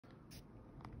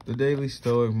The Daily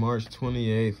Stoic, March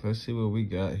 28th. Let's see what we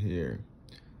got here.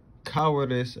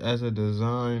 Cowardice as a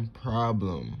design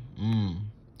problem.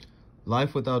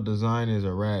 Life without design is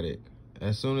erratic.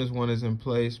 As soon as one is in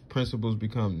place, principles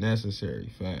become necessary.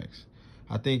 Facts.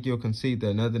 I think you'll concede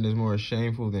that nothing is more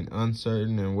shameful than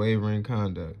uncertain and wavering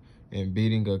conduct and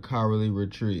beating a cowardly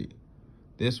retreat.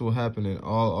 This will happen in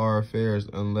all our affairs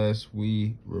unless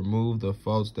we remove the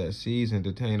faults that seize and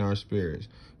detain our spirits,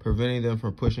 preventing them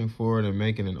from pushing forward and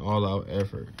making an all-out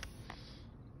effort.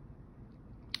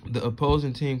 The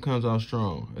opposing team comes out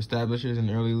strong, establishes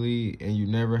an early lead, and you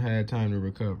never had time to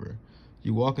recover.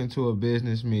 You walk into a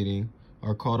business meeting,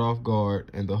 are caught off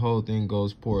guard, and the whole thing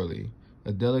goes poorly.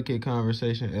 A delicate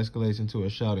conversation escalates into a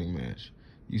shouting match.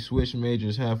 You switched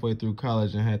majors halfway through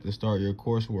college and had to start your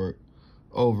coursework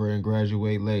over and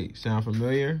graduate late. Sound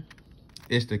familiar?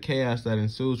 It's the chaos that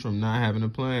ensues from not having a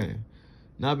plan.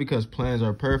 Not because plans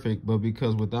are perfect, but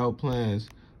because without plans,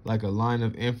 like a line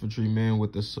of infantrymen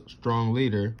with a strong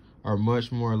leader, are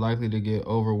much more likely to get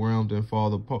overwhelmed and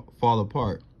fall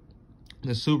apart.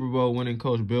 The Super Bowl winning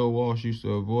coach Bill Walsh used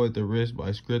to avoid the risk by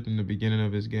scripting the beginning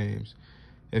of his games.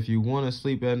 If you want to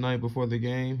sleep at night before the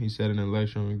game, he said in a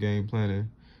lecture on game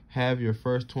planning, have your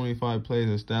first 25 plays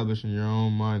established in your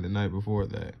own mind the night before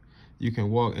that. You can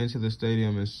walk into the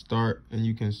stadium and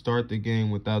you can start the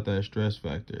game without that stress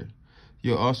factor.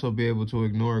 You'll also be able to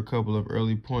ignore a couple of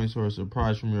early points or a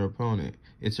surprise from your opponent.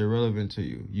 It's irrelevant to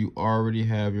you. You already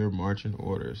have your marching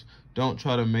orders. Don't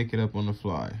try to make it up on the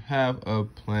fly. Have a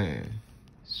plan.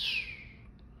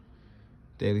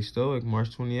 Daily Stoic,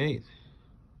 March 28th.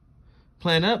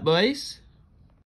 Plan up, boys.